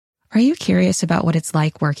Are you curious about what it's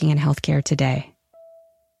like working in healthcare today?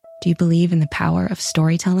 Do you believe in the power of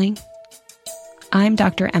storytelling? I'm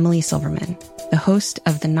Dr. Emily Silverman, the host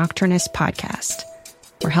of the Nocturnist podcast,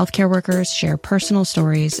 where healthcare workers share personal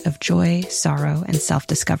stories of joy, sorrow, and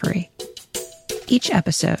self-discovery. Each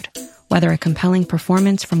episode, whether a compelling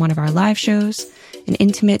performance from one of our live shows, an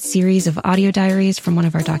intimate series of audio diaries from one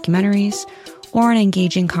of our documentaries, or an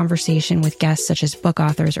engaging conversation with guests such as book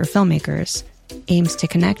authors or filmmakers, aims to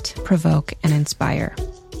connect, provoke, and inspire.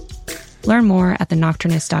 Learn more at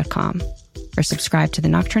thenocturnist.com or subscribe to The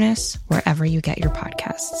Nocturnist wherever you get your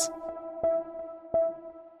podcasts.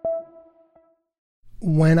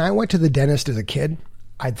 When I went to the dentist as a kid,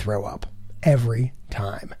 I'd throw up every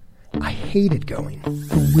time. I hated going.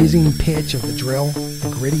 The whizzing pitch of the drill,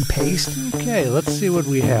 the gritty paste. Okay, let's see what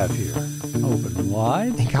we have here. Open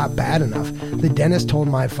wide. It got bad enough. The dentist told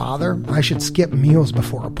my father I should skip meals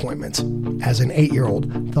before appointments. As an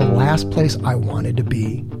 8-year-old, the last place I wanted to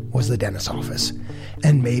be was the dentist's office.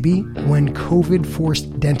 And maybe when COVID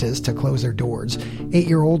forced dentists to close their doors,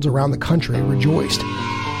 8-year-olds around the country rejoiced.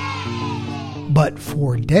 But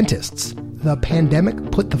for dentists, the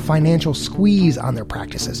pandemic put the financial squeeze on their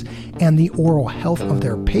practices and the oral health of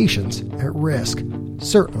their patients at risk.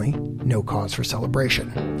 Certainly no cause for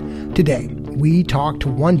celebration. Today, we talk to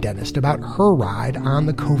one dentist about her ride on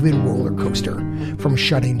the COVID roller coaster, from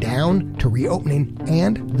shutting down to reopening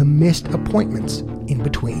and the missed appointments in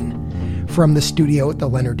between. From the studio at the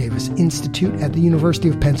Leonard Davis Institute at the University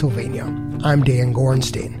of Pennsylvania, I'm Dan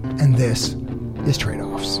Gorenstein, and this is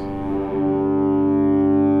Trade-Offs.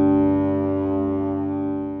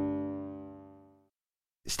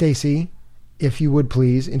 Stacy, if you would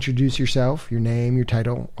please introduce yourself, your name, your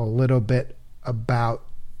title, a little bit about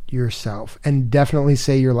yourself, and definitely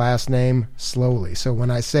say your last name slowly. So when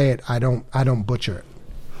I say it, I don't butcher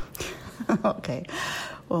it. Okay.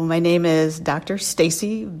 Well, my name is Dr.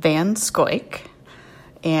 Stacy Van Scoik,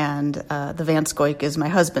 and the Van Scoik is my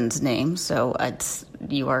husband's name. So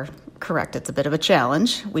you are correct. It's a bit of a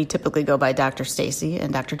challenge. We typically go by Dr. Stacy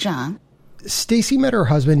and Dr. John. Stacy met her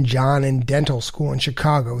husband John in dental school in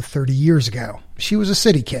Chicago 30 years ago. She was a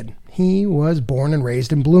city kid. He was born and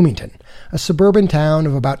raised in Bloomington, a suburban town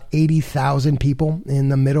of about 80,000 people in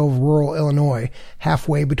the middle of rural Illinois,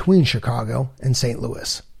 halfway between Chicago and St.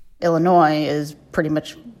 Louis. Illinois is pretty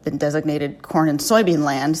much been designated corn and soybean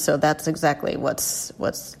land, so that's exactly what's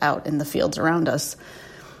out in the fields around us.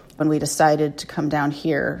 When we decided to come down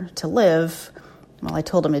here to live, well, I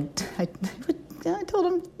told him,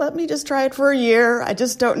 let me just try it for a year. I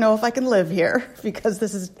just don't know if I can live here because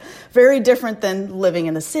this is very different than living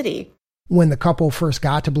in the city. When the couple first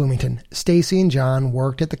got to Bloomington, Stacy and John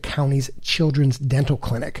worked at the county's children's dental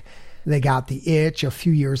clinic. They got the itch a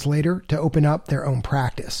few years later to open up their own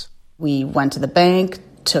practice. We went to the bank,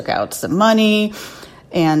 took out some money,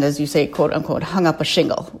 and as you say, quote unquote, hung up a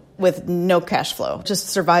shingle with no cash flow, just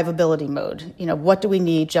survivability mode. What do we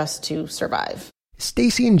need just to survive?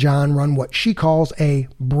 Stacy and John run what she calls a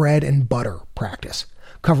bread and butter practice,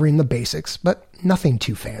 covering the basics, but nothing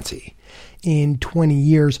too fancy. In 20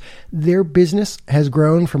 years, their business has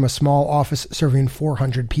grown from a small office serving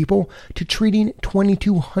 400 people to treating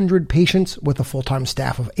 2,200 patients with a full-time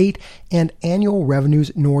staff of 8 and annual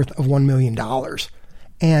revenues north of $1 million.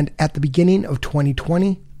 And at the beginning of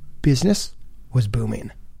 2020, business was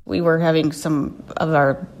booming. We were having some of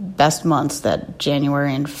our best months that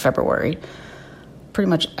January and February. Pretty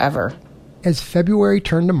much ever. As February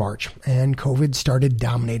turned to March and COVID started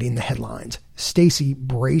dominating the headlines, Stacy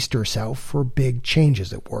braced herself for big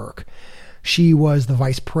changes at work. She was the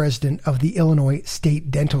vice president of the Illinois State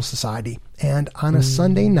Dental Society, and on a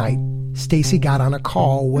Sunday night, Stacy got on a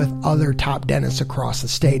call with other top dentists across the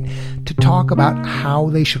state to talk about how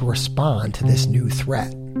they should respond to this new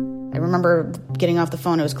threat. I remember getting off the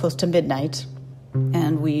phone, it was close to midnight,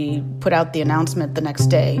 and we put out the announcement the next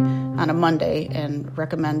day on a Monday and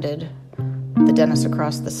recommended the dentists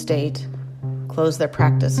across the state close their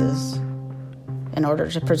practices in order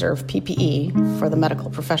to preserve PPE for the medical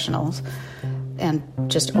professionals and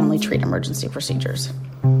just only treat emergency procedures.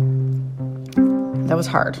 That was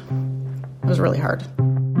hard. It was really hard.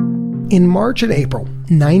 In March and April,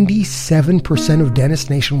 97% of dentists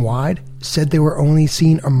nationwide said they were only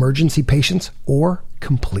seeing emergency patients or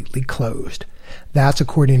completely closed. That's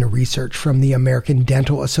according to research from the American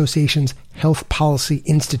Dental Association's Health Policy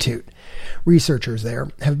Institute. Researchers there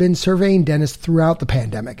have been surveying dentists throughout the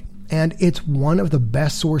pandemic, and it's one of the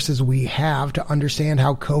best sources we have to understand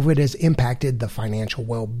how COVID has impacted the financial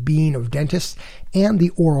well-being of dentists and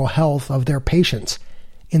the oral health of their patients.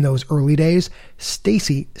 In those early days,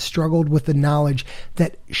 Stacy struggled with the knowledge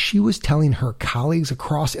that she was telling her colleagues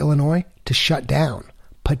across Illinois to shut down,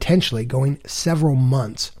 potentially going several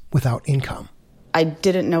months without income. I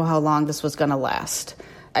didn't know how long this was going to last.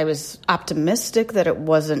 I was optimistic that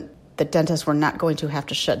the dentists were not going to have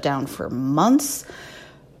to shut down for months,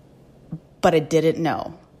 but I didn't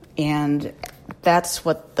know. And that's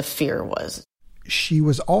what the fear was. She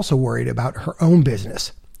was also worried about her own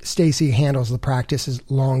business. Stacy handles the practice's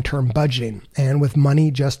long-term budgeting, and with money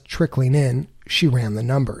just trickling in, she ran the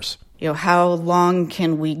numbers. How long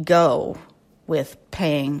can we go with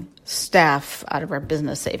paying staff out of our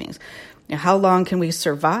business savings? How long can we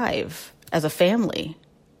survive as a family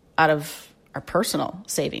out of our personal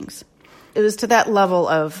savings? It was to that level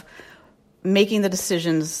of making the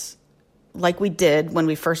decisions like we did when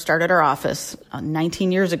we first started our office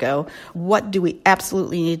 19 years ago. What do we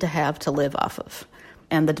absolutely need to have to live off of?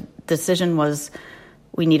 And the decision was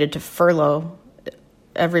we needed to furlough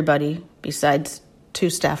everybody besides 2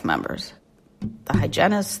 staff members. The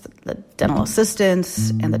hygienist, the dental assistants,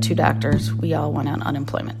 and the 2 doctors, we all went on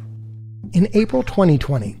unemployment. In April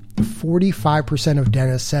 2020, 45% of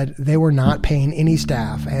dentists said they were not paying any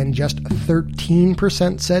staff, and just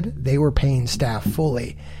 13% said they were paying staff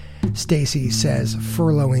fully. Stacy says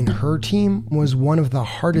furloughing her team was one of the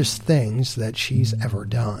hardest things that she's ever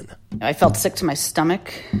done. I felt sick to my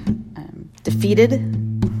stomach, defeated,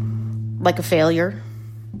 like a failure,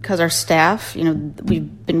 because our staff,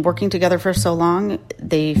 we've been working together for so long,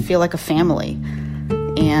 they feel like a family,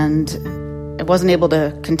 and I wasn't able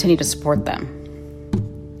to continue to support them.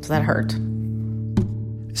 So that hurt.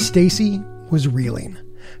 Stacy was reeling.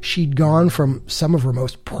 She'd gone from some of her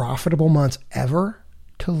most profitable months ever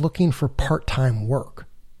to looking for part-time work.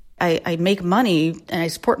 I make money and I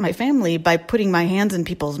support my family by putting my hands in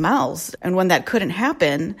people's mouths. And when that couldn't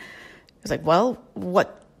happen, I was like, well,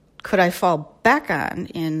 what could I fall back on?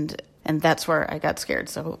 And that's where I got scared.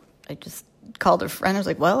 So I just called a friend. I was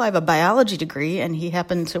like, well, I have a biology degree, and he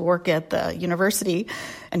happened to work at the university,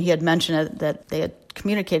 and he had mentioned that they had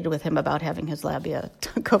communicated with him about having his lab be a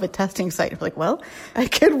COVID testing site. I was like, well, I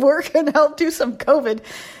could work and help do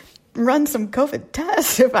run some COVID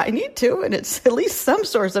tests if I need to, and it's at least some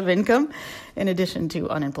source of income in addition to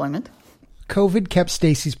unemployment. COVID kept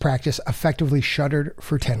Stacy's practice effectively shuttered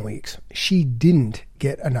for 10 weeks. She didn't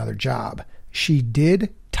get another job. She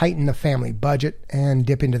did tighten the family budget and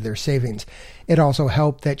dip into their savings. It also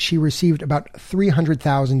helped that she received about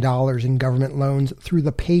 $300,000 in government loans through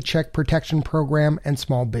the Paycheck Protection Program and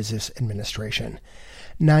Small Business Administration.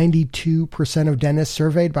 92% of dentists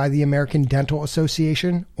surveyed by the American Dental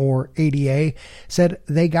Association, or ADA, said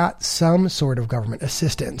they got some sort of government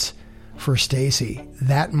assistance. For Stacy,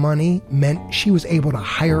 that money meant she was able to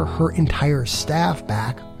hire her entire staff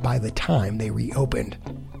back by the time they reopened.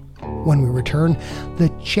 When we return,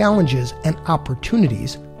 the challenges and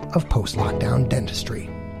opportunities of post-lockdown dentistry.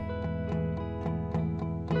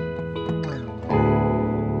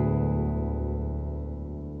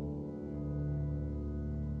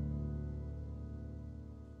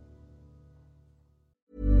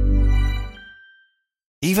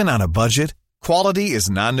 Even on a budget, quality is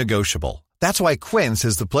non-negotiable. That's why Quince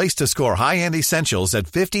is the place to score high-end essentials at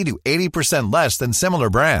 50 to 80% less than similar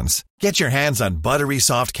brands. Get your hands on buttery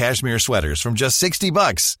soft cashmere sweaters from just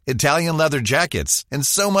 $60, Italian leather jackets, and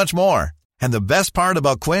so much more. And the best part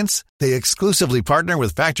about Quince, they exclusively partner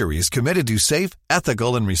with factories committed to safe,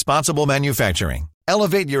 ethical, and responsible manufacturing.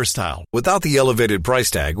 Elevate your style without the elevated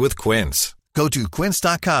price tag with Quince. Go to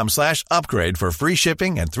quince.com/upgrade for free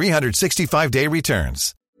shipping and 365-day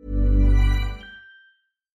returns.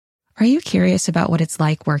 Are you curious about what it's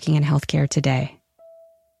like working in healthcare today?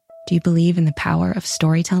 Do you believe in the power of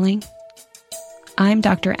storytelling? I'm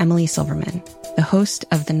Dr. Emily Silverman, the host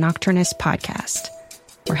of the Nocturnist podcast,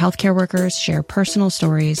 where healthcare workers share personal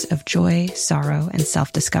stories of joy, sorrow, and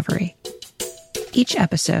self-discovery. Each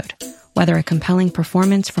episode, whether a compelling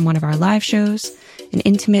performance from one of our live shows, an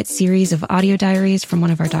intimate series of audio diaries from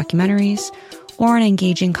one of our documentaries, or an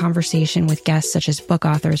engaging conversation with guests such as book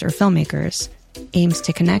authors or filmmakers, aims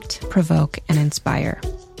to connect, provoke, and inspire.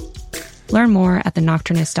 Learn more at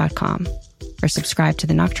thenocturnist.com or subscribe to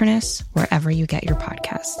The Nocturnist wherever you get your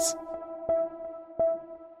podcasts.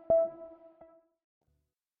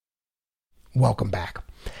 Welcome back.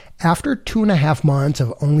 After 2.5 months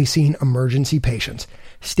of only seeing emergency patients,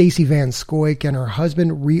 Stacy Van Scoyk and her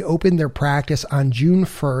husband reopened their practice on June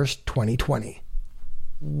 1st, 2020.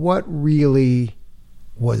 What really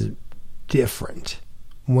was different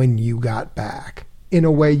when you got back in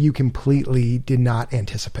a way you completely did not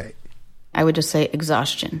anticipate? I would just say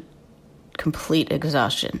exhaustion, complete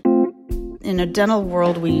exhaustion. In a dental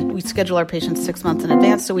world, we schedule our patients 6 months in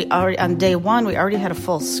advance. So on day one, we already had a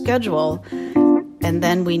full schedule. And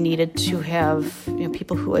then we needed to have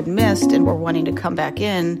people who had missed and were wanting to come back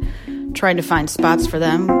in, trying to find spots for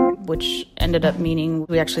them, which ended up meaning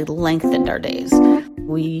we actually lengthened our days.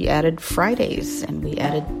 We added Fridays, and we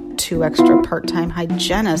added 2 extra part-time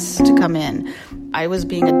hygienists to come in. I was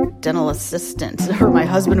being a dental assistant, or my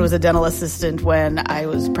husband was a dental assistant when I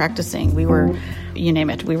was practicing. We were, you name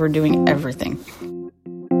it, we were doing everything.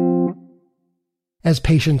 As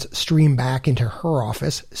patients streamed back into her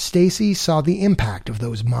office, Stacy saw the impact of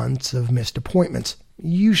those months of missed appointments.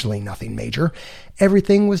 Usually nothing major.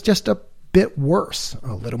 Everything was just a bit worse.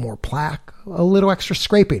 A little more plaque, a little extra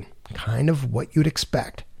scraping. Kind of what you'd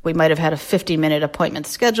expect. We might have had a 50-minute appointment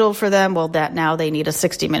scheduled for them. Well, that now they need a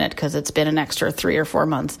 60-minute because it's been an extra 3 or 4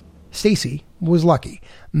 months. Stacy was lucky.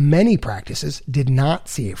 Many practices did not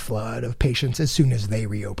see a flood of patients as soon as they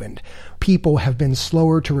reopened. People have been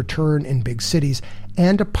slower to return in big cities,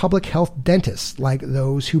 and to public health dentists like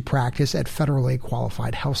those who practice at federally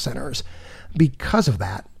qualified health centers. Because of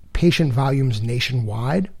that, patient volumes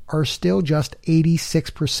nationwide are still just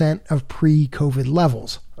 86% of pre-COVID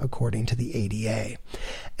levels, according to the ADA.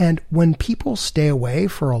 And when people stay away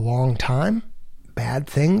for a long time, bad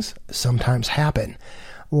things sometimes happen.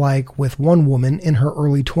 Like with one woman in her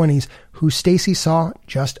early 20s who Stacy saw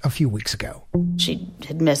just a few weeks ago. She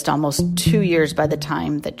had missed almost 2 years by the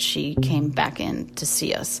time that she came back in to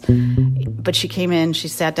see us. But she came in, she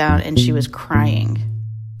sat down, and she was crying.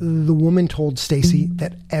 The woman told Stacy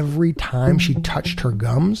that every time she touched her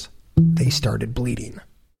gums, they started bleeding.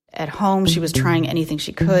 At home, she was trying anything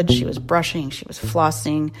she could. She was brushing, she was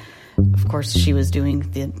flossing. Of course, she was doing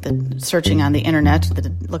the searching on the internet,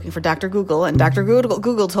 looking for Dr. Google, and Dr.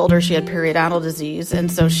 Google told her she had periodontal disease,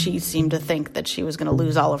 and so she seemed to think that she was going to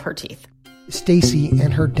lose all of her teeth. Stacy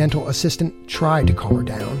and her dental assistant tried to calm her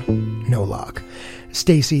down. No luck.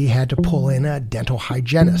 Stacy had to pull in a dental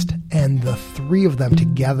hygienist, and the 3 of them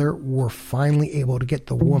together were finally able to get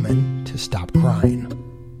the woman to stop crying.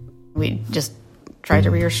 We just tried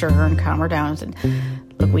to reassure her and calm her down and said,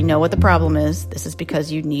 look, we know what the problem is. This is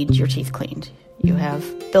because you need your teeth cleaned. You have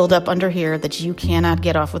buildup under here that you cannot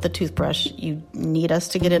get off with a toothbrush. You need us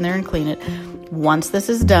to get in there and clean it. Once this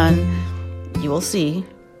is done, you will see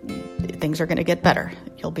things are going to get better.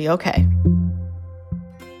 You'll be okay.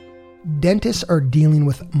 Dentists are dealing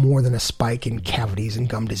with more than a spike in cavities and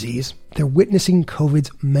gum disease. They're witnessing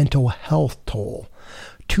COVID's mental health toll.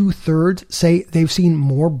 2/3 say they've seen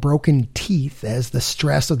more broken teeth as the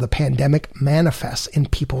stress of the pandemic manifests in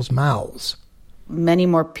people's mouths. Many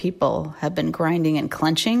more people have been grinding and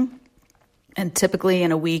clenching, and typically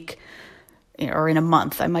in a week or in a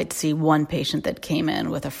month, I might see one patient that came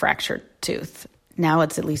in with a fractured tooth. Now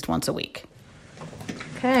it's at least once a week.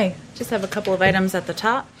 Okay, just have a couple of items at the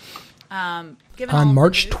top. On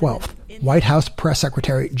March 12th, White House Press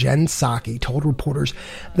Secretary Jen Psaki told reporters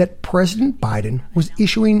that President Biden was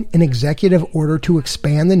issuing an executive order to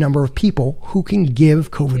expand the number of people who can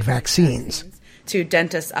give COVID vaccines. To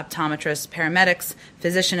dentists, optometrists, paramedics,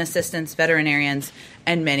 physician assistants, veterinarians,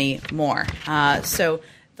 and many more.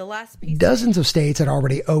 Dozens of states had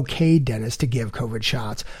already okayed dentists to give COVID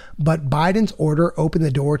shots, but Biden's order opened the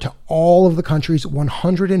door to all of the country's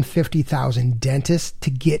 150,000 dentists to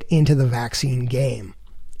get into the vaccine game.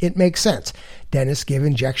 It makes sense. Dentists give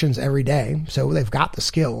injections every day, so they've got the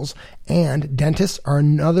skills, and dentists are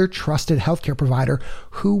another trusted healthcare provider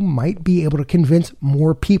who might be able to convince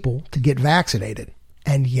more people to get vaccinated.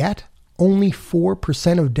 And yet, only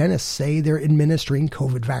 4% of dentists say they're administering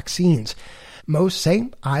COVID vaccines. Most say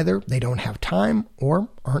either they don't have time or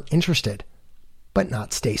aren't interested, but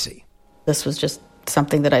not Stacy. This was just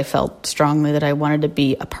something that I felt strongly that I wanted to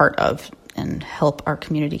be a part of and help our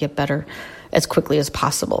community get better as quickly as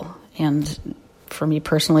possible. And for me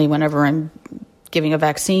personally, whenever I'm giving a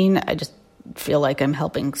vaccine, I just feel like I'm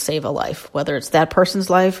helping save a life, whether it's that person's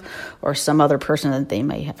life or some other person that they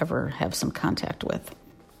may ever have some contact with.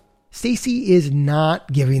 Stacy is not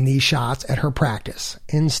giving these shots at her practice.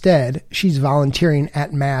 Instead, she's volunteering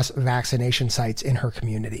at mass vaccination sites in her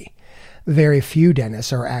community. Very few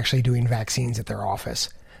dentists are actually doing vaccines at their office.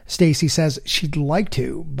 Stacy says she'd like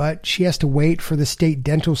to, but she has to wait for the State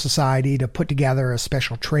Dental Society to put together a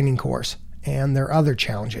special training course. And there are other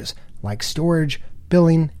challenges, like storage,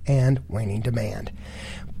 billing, and waning demand.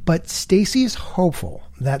 But Stacy's hopeful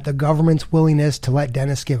that the government's willingness to let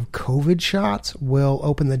dentists give COVID shots will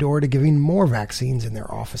open the door to giving more vaccines in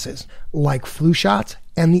their offices, like flu shots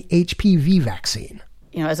and the HPV vaccine.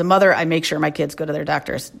 As a mother, I make sure my kids go to their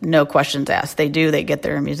doctors. No questions asked. They do. They get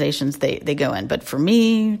their immunizations. They go in. But for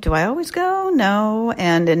me, do I always go? No.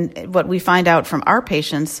 And what we find out from our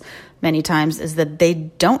patients many times is that they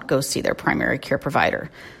don't go see their primary care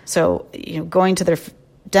provider. So, going to their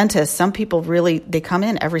dentist, some people really, they come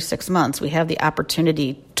in every 6 months. We have the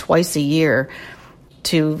opportunity twice a year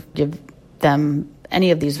to give them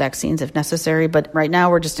any of these vaccines if necessary. But right now,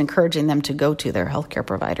 we're just encouraging them to go to their healthcare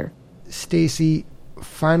provider. Stacy,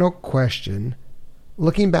 final question.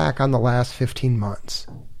 Looking back on the last 15 months,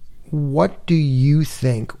 what do you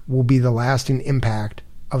think will be the lasting impact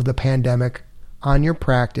of the pandemic on your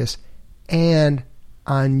practice and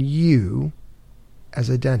on you as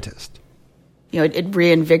a dentist? It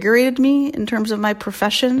reinvigorated me in terms of my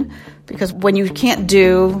profession, because when you can't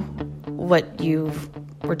do what you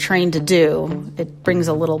were trained to do, it brings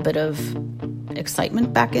a little bit of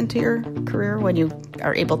excitement back into your career when you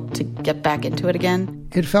are able to get back into it again.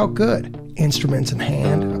 It felt good. Instruments in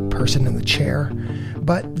hand, a person in the chair.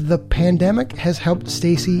 But the pandemic has helped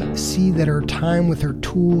Stacy see that her time with her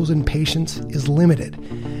tools and patients is limited.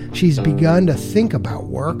 She's begun to think about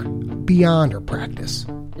work beyond her practice.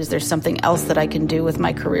 Is there something else that I can do with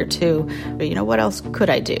my career too? What else could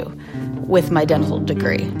I do with my dental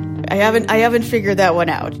degree? I haven't figured that one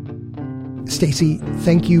out. Stacy,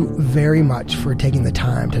 thank you very much for taking the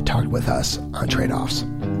time to talk with us on Trade-Offs.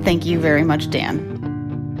 Thank you very much, Dan.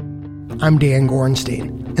 I'm Dan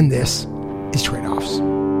Gorenstein, and this is Trade-Offs.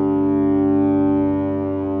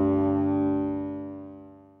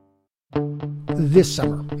 This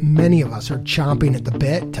summer, many of us are chomping at the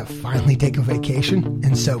bit to finally take a vacation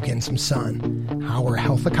and soak in some sun. How are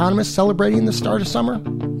health economists celebrating the start of summer?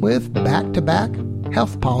 With back-to-back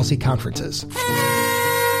health policy conferences.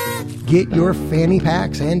 Get your fanny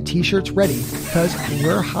packs and t-shirts ready, because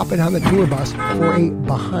we're hopping on the tour bus for a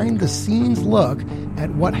behind-the-scenes look at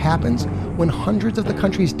what happens when hundreds of the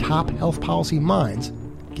country's top health policy minds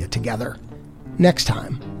get together. Next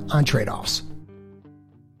time on Trade-Offs.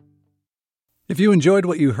 If you enjoyed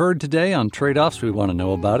what you heard today on Trade-Offs, we want to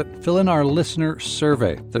know about it. Fill in our listener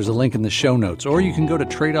survey. There's a link in the show notes, or you can go to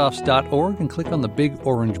tradeoffs.org and click on the big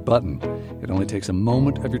orange button. It only takes a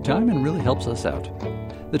moment of your time and really helps us out.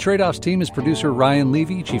 The Trade-Offs team is producer Ryan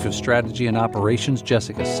Levy, Chief of Strategy and Operations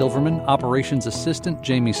Jessica Silverman, Operations Assistant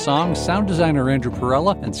Jamie Song, Sound Designer Andrew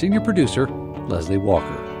Perella, and Senior Producer Leslie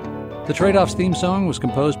Walker. The Trade-Offs theme song was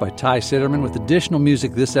composed by Ty Sitterman, with additional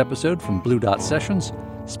music this episode from Blue Dot Sessions.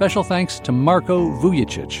 Special thanks to Marko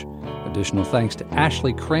Vujicic. Additional thanks to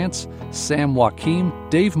Ashley Krantz, Sam Joachim,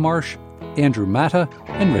 Dave Marsh, Andrew Matta,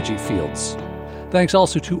 and Reggie Fields. Thanks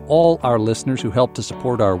also to all our listeners who helped to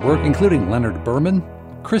support our work, including Leonard Berman,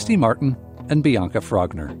 Christy Martin, and Bianca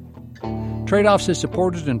Frogner. Trade-Offs is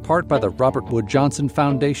supported in part by the Robert Wood Johnson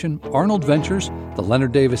Foundation, Arnold Ventures, the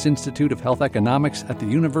Leonard Davis Institute of Health Economics at the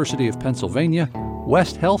University of Pennsylvania,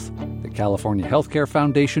 West Health, the California Healthcare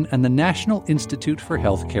Foundation, and the National Institute for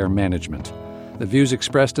Healthcare Management. The views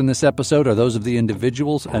expressed in this episode are those of the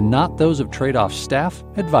individuals and not those of Trade-Offs staff,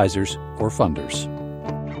 advisors, or funders.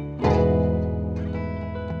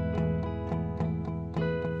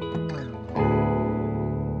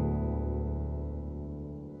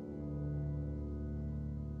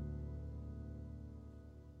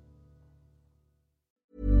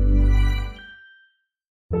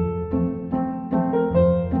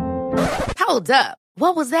 Hold up.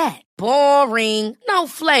 What was that? Boring. No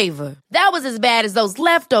flavor. That was as bad as those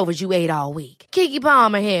leftovers you ate all week. Keke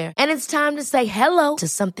Palmer here. And it's time to say hello to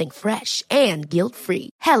something fresh and guilt-free.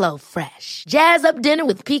 Hello Fresh. Jazz up dinner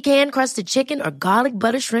with pecan-crusted chicken or garlic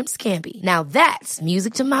butter shrimp scampi. Now that's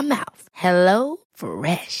music to my mouth. Hello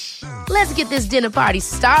Fresh. Let's get this dinner party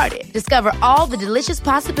started. Discover all the delicious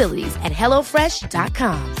possibilities at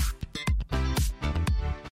HelloFresh.com.